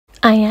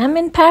I am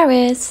in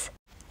Paris.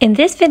 In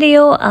this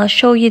video, I'll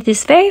show you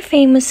this very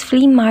famous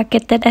flea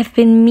market that I've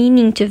been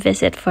meaning to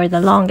visit for the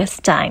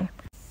longest time.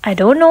 I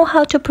don't know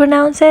how to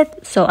pronounce it,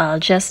 so I'll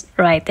just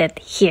write it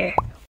here.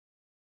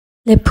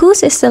 Les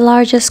Puces is the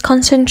largest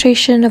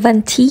concentration of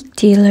antique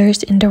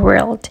dealers in the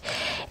world.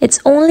 It's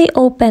only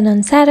open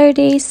on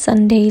Saturdays,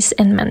 Sundays,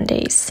 and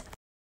Mondays.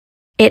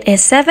 It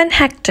is 7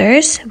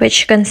 hectares,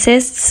 which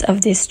consists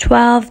of these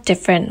 12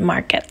 different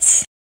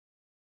markets.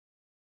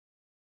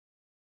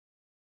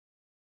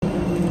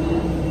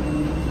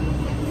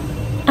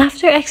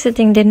 After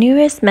exiting the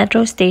nearest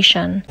metro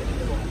station,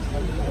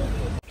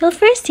 you'll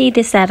first see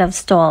this set of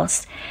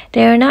stalls.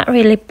 They are not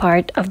really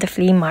part of the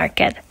flea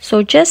market,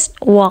 so just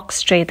walk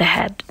straight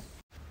ahead.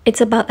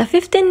 It's about a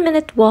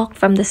 15-minute walk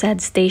from the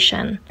said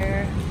station.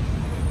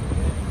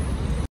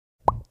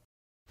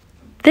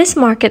 This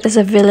market is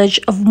a village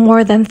of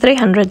more than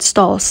 300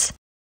 stalls.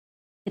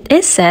 It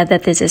is said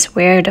that this is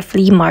where the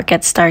flea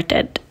market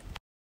started.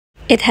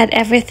 It had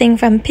everything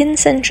from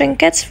pins and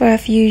trinkets for a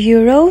few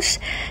euros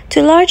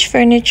to large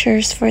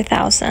furnitures for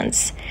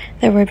thousands.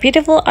 There were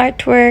beautiful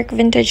artwork,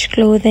 vintage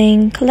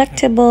clothing,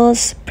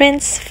 collectibles,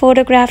 prints,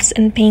 photographs,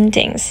 and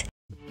paintings.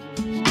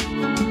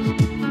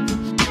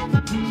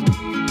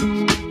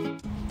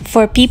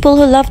 For people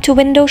who love to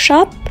window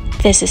shop,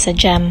 this is a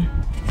gem.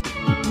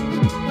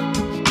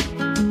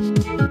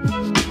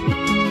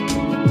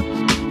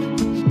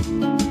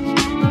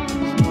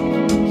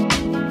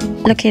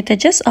 Located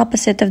just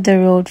opposite of the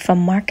road from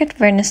Market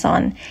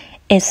Vernison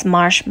is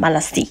Marche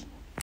Malasty.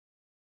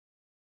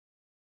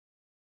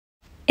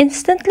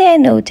 Instantly, I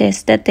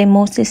noticed that they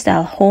mostly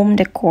sell home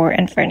decor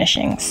and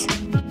furnishings.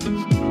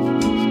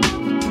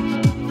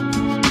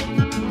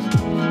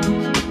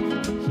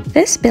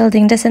 This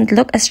building doesn't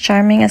look as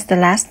charming as the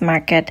last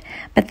market,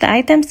 but the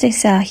items they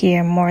sell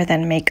here more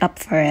than make up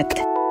for it.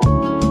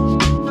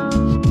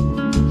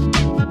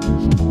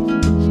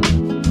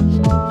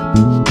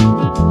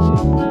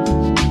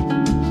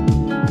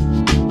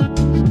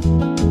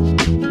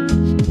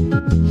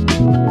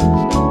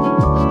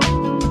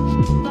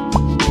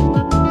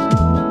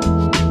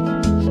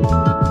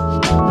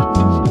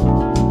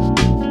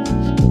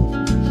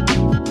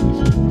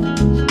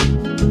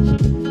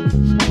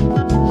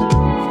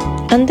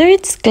 Under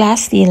its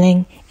glass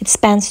ceiling, it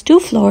spans 2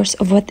 floors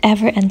of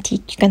whatever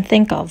antique you can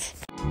think of.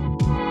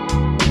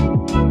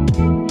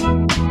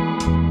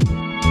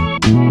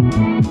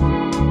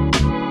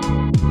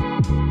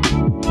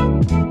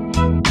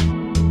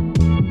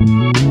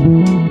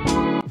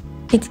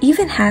 It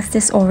even has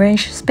this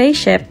orange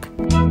spaceship.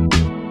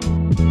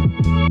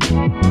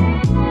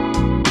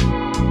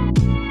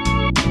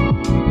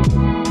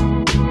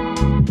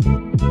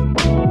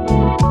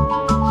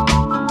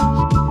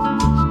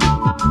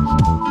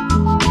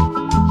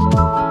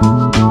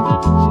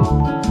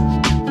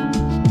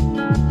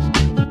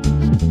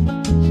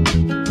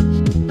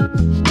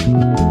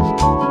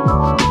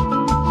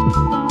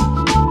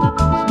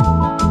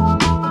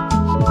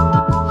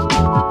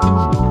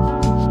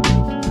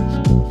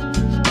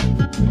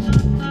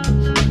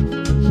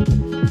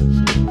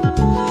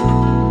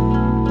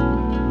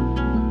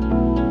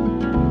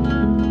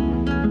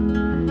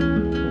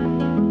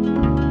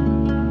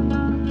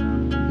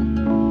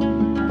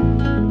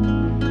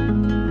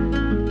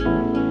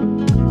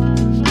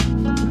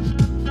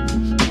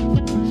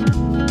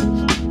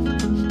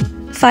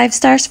 Five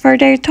stars for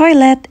their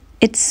toilet.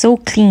 It's so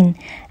clean,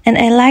 and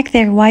I like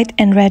their white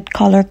and red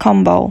color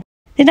combo.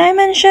 Did I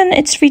mention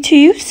it's free to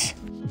use?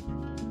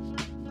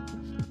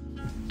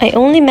 I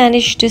only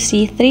managed to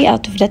see 3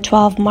 out of the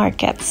 12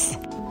 markets.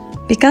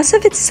 Because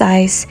of its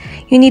size,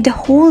 you need a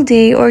whole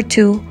day or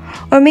 2,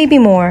 or maybe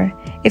more,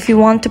 if you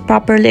want to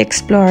properly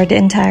explore the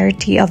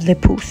entirety of Les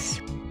Puces.